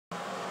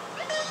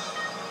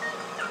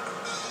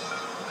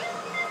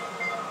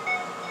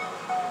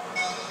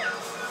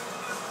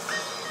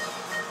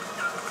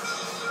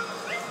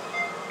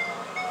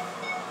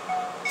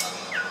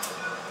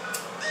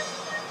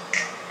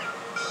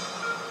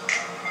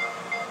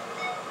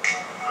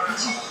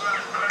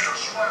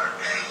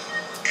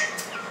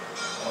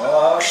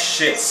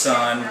shit,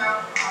 son.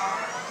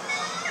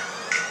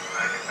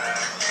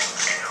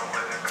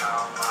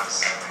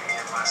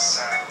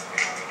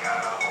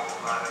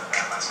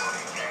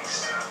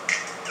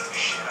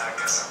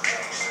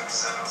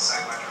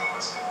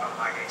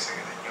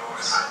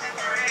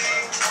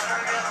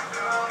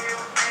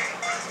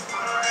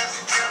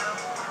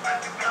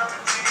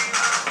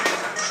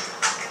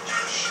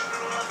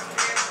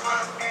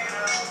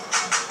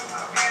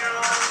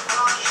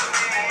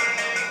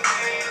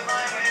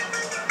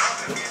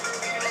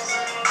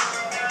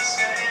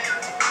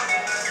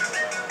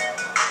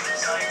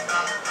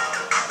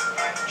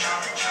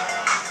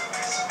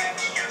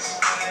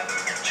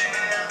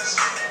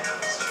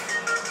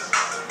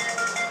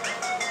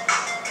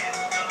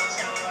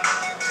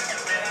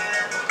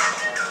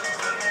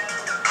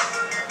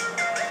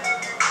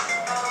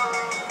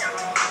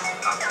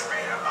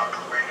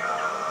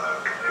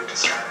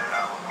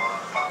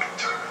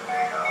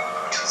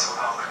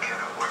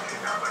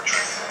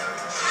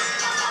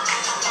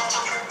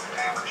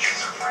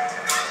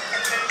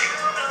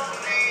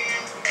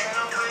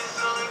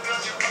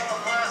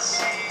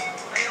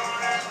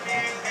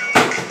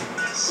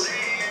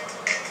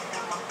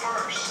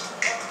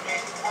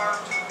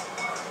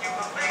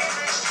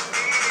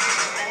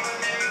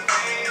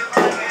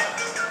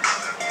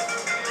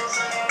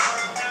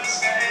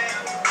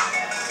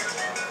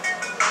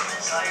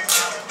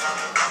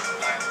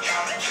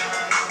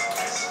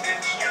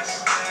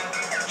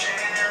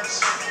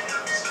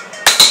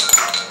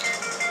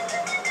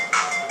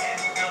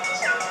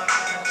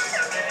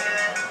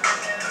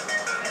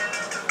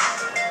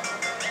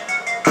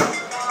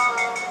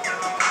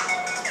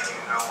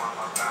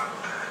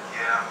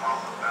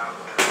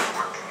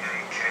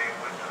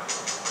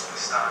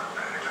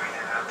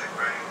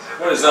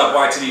 What is up,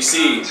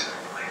 YTDC?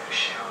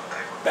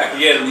 Back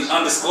again in the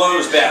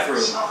undisclosed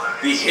bathroom,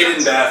 the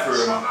hidden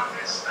bathroom.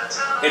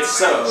 It's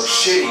so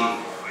shitty,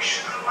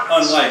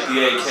 unlike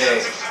the AK.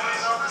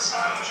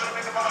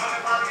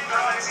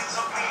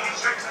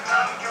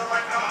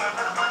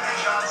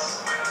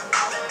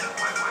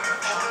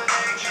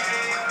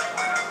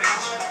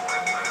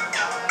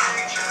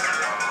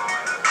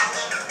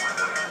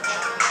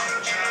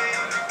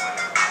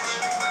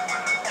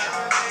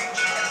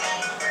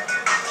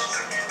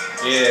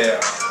 Yeah.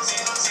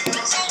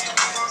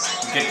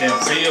 Get them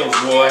feels,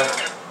 boy.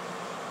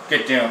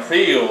 Get them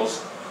feels.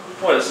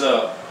 What is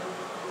up?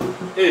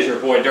 It is your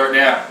boy Dirt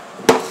Now.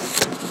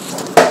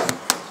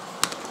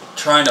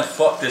 Trying to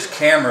fuck this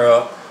camera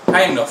up.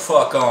 Hang the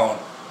fuck on.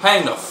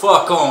 Hang the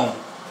fuck on.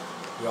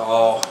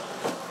 Y'all.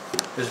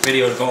 This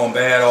video is going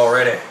bad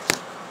already.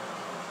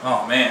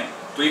 Oh man.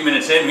 3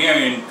 minutes in, we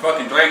haven't even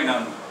fucking drank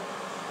nothing.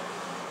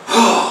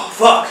 Oh,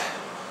 fuck.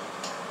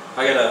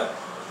 I gotta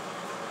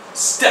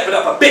step it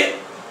up a bit.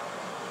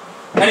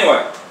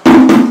 Anyway,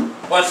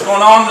 what's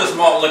going on this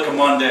Malt Liquor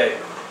Monday?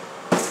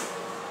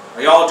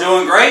 Are y'all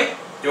doing great?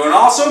 Doing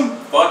awesome?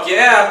 Fuck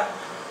yeah.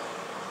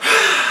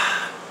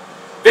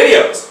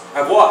 Videos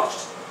I've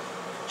watched.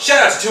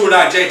 Shout out to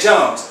 209J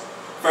Jones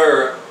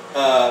for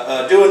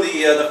doing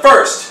the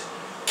first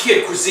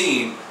kid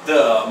cuisine,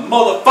 the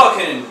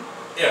motherfucking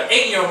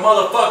 8-year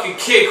motherfucking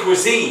kid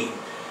cuisine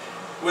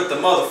with the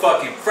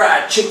motherfucking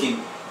fried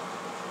chicken,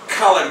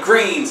 collard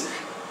greens,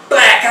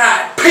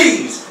 black-eyed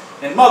peas,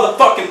 and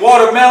motherfucking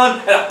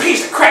watermelon, and a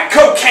piece of crack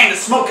cocaine to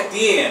smoke at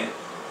the end.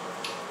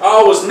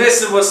 All I was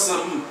missing was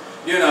some,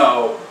 you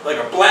know, like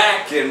a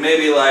black and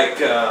maybe like,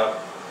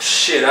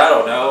 shit, I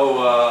don't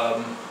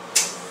know,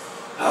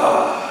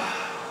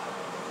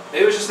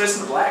 maybe it was just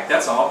missing the black,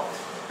 that's all.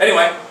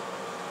 Anyway,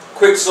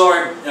 quick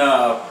story,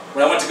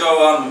 when I went to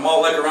go on the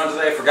malt liquor run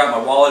today, I forgot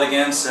my wallet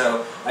again,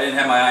 so I didn't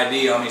have my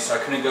ID on me, so I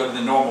couldn't go to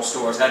the normal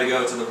stores. I had to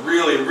go to the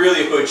really,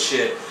 really hood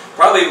shit.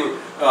 Probably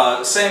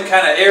same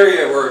kind of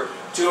area where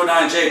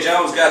 209J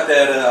Jones got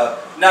that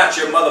not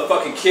your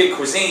motherfucking kid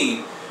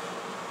cuisine.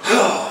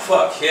 Oh,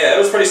 fuck, yeah, it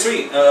was pretty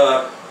sweet.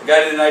 The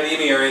guy didn't ID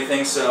me or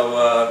anything,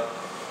 so,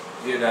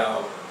 you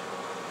know,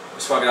 it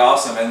was fucking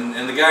awesome.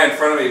 And the guy in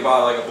front of me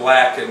bought like a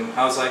black, and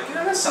I was like, you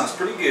know, that sounds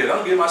pretty good.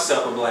 I'll give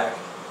myself a black.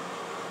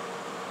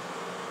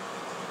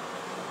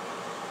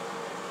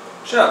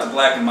 Shout out to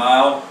Black and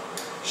Mild.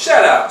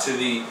 Shout out to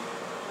the,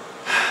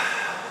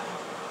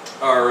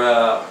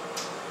 our,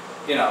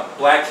 you know,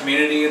 black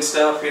community and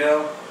stuff, you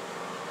know.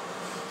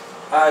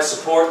 I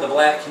support the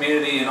black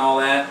community and all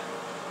that.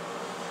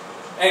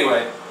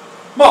 Anyway,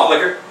 malt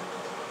liquor.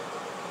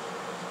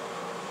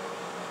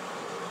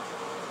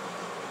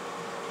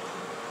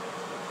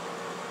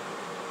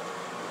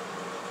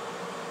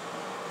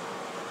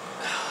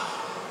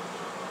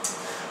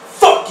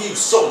 Fuck you,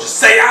 Soldier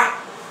Saya!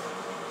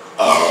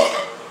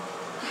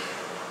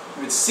 I've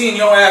been seeing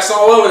your ass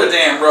all over the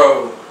damn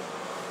road.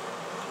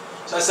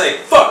 So I say,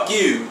 fuck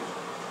you.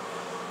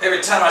 Every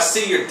time I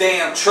see your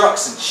damn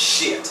trucks and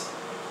shit.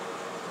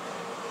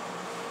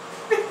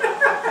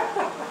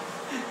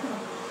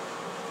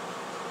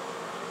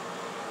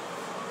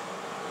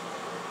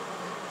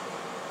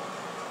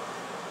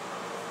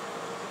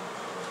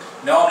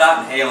 No, I'm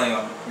not inhaling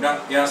them.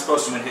 You're not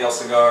supposed to inhale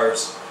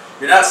cigars.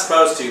 You're not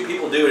supposed to.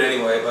 People do it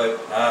anyway,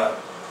 but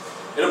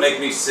it'll make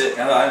me sick.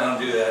 I don't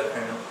do that.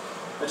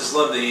 I just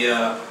love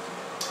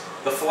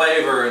the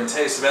flavor and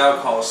taste of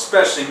alcohol,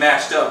 especially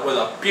matched up with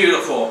a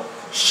beautiful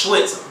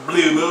Schlitz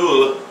Blue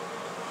Bull.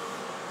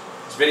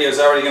 This video is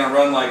already going to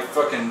run like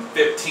fucking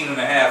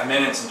 15.5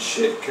 minutes and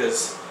shit,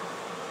 because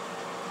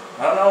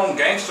I don't know, I'm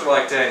gangster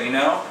like that, you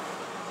know?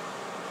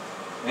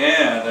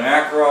 And the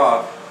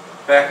Makarov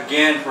back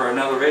again for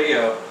another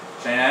video.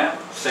 Saying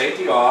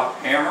safety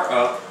off, hammer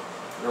up,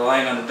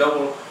 relying on the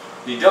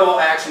double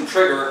action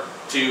trigger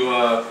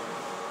to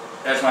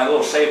as my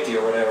little safety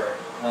or whatever.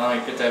 Now let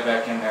me get that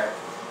back in there.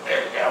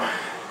 There we go.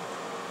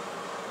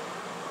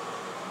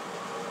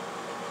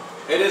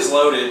 It is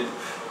loaded,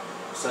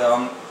 so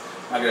I'm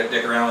not going to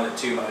dick around with it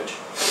too much.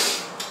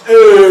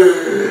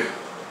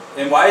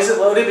 And why is it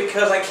loaded?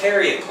 Because I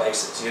carry it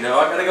places, you know.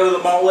 I got to go to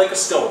the Malt Liquor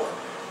store.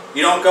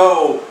 You don't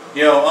go,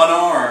 you know,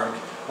 unarmed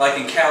like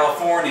in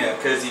California,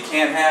 because you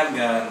can't have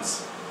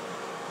guns.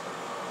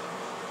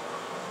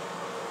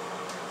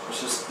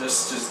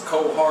 It's just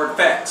cold hard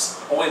facts.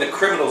 Only the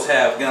criminals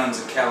have guns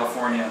in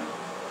California.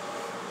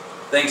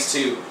 Thanks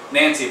to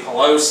Nancy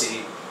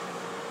Pelosi,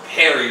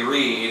 Harry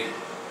Reid.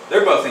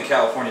 They're both in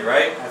California,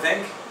 right? I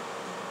think.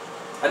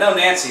 I know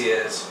Nancy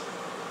is.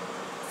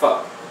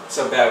 Fuck.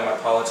 So bad with my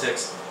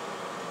politics.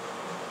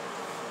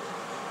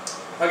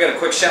 I got a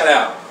quick shout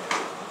out.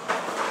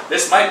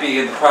 This might be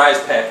in the prize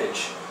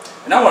package.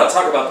 And I want to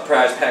talk about the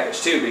prize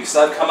package too, because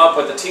I've come up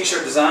with a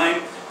t-shirt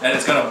design and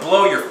it's going to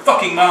blow your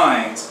fucking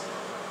minds.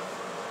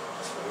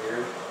 That's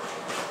weird.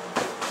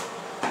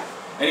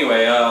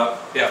 Anyway, yeah,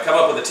 I've come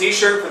up with a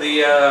t-shirt for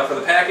the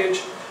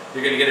package.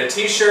 You're going to get a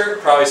t-shirt,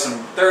 probably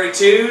some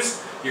 32s.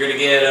 You're going to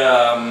get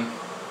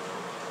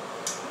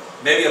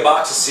maybe a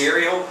box of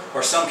cereal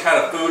or some kind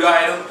of food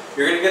item.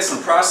 You're going to get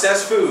some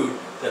processed food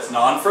that's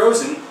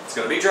non-frozen. It's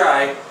going to be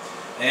dry.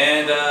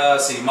 And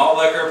see, malt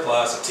liquor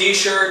plus a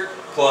t-shirt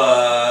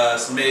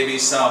plus maybe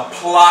some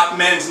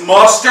Plockman's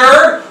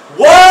mustard.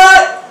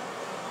 What?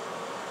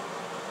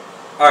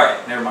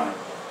 Alright, never mind.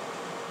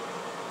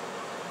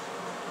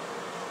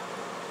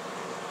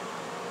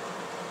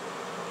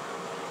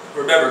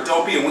 Remember,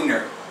 don't be a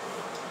wiener.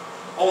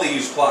 Only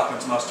use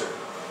Plockman's mustard.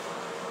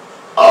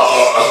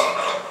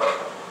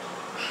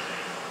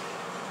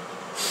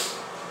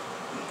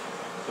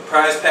 The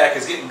prize pack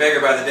is getting bigger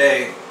by the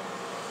day.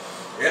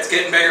 It's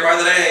getting bigger by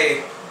the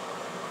day.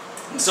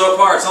 And so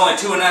far, it's only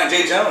 219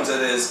 J. Jones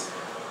that has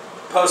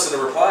posted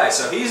a reply.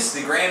 So he's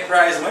the grand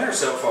prize winner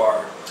so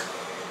far.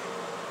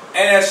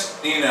 And it's,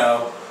 you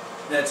know,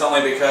 that's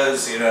only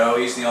because, you know,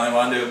 he's the only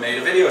one to have made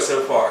a video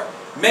so far.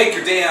 Make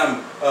your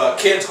damn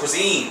kids'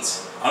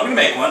 cuisines. I'm going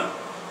to make one.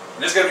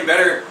 And it's going to be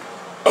better,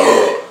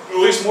 at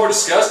least more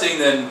disgusting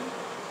than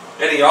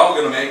any of y'all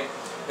are going to make.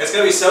 It's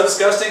going to be so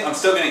disgusting, I'm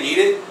still going to eat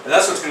it. And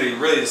that's what's going to be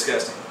really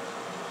disgusting.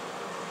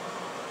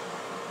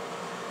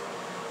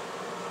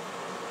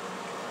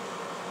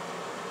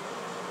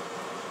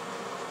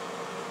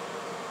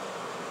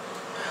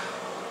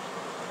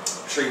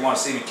 I'm sure you want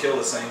to see me kill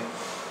this thing.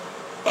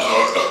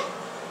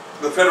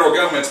 The federal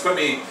government's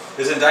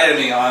has indicted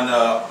me on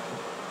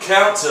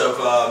counts of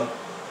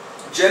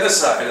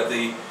genocide of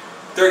the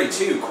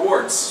 32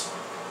 courts.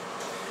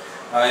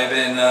 I have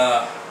been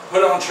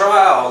put on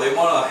trial. They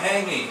want to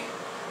hang me.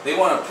 They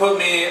want to put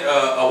me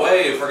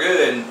away for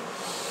good.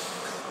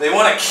 They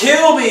want to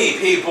kill me,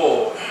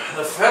 people.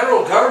 The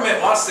federal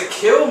government wants to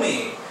kill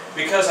me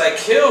because I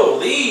kill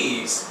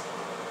these.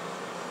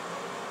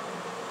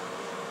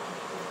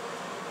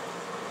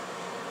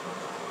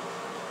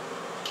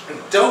 And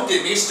don't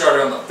get me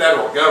started on the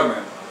federal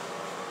government.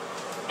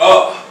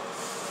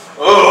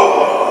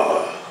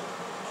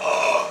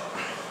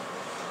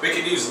 We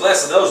could use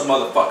less of those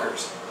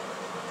motherfuckers.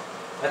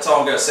 That's all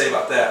I'm going to say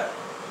about that.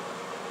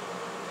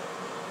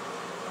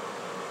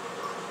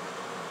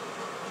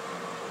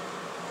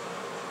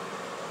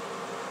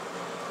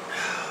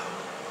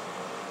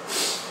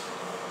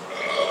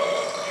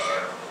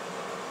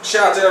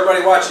 Shout out to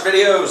everybody watching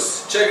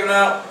videos, checking them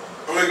out.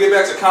 I'm going to get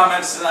back to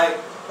comments tonight.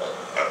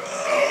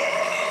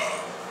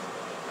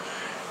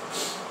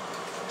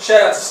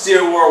 Shout out to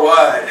Steel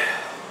Worldwide.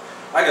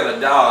 I got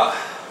 $1.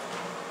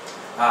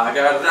 I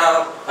got $1.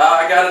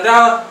 I got $1.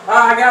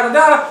 I got $1.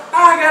 I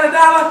got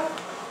 $1.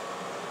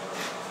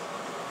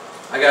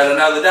 I got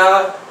another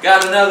 $1.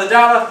 Got another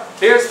 $1.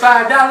 Here's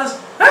 $5.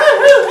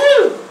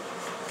 Woo-hoo-hoo.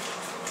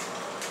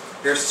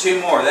 Here's 2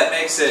 more. That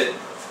makes it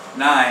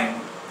 $9.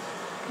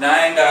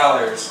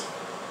 $9.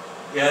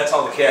 Yeah, that's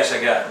all the cash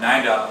I got.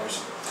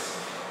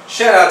 $9.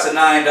 Shout out to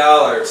 $9.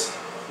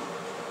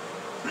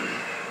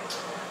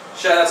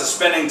 Shout out to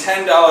spending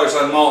 $10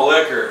 on malt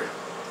liquor.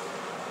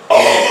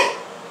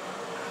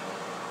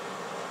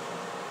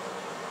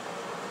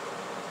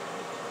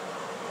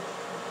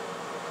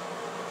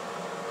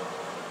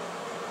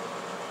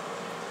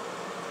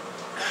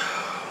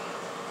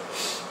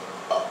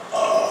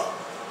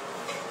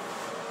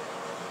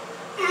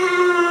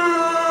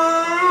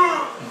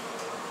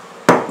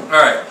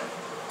 Alright.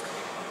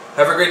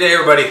 Have a great day,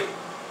 everybody.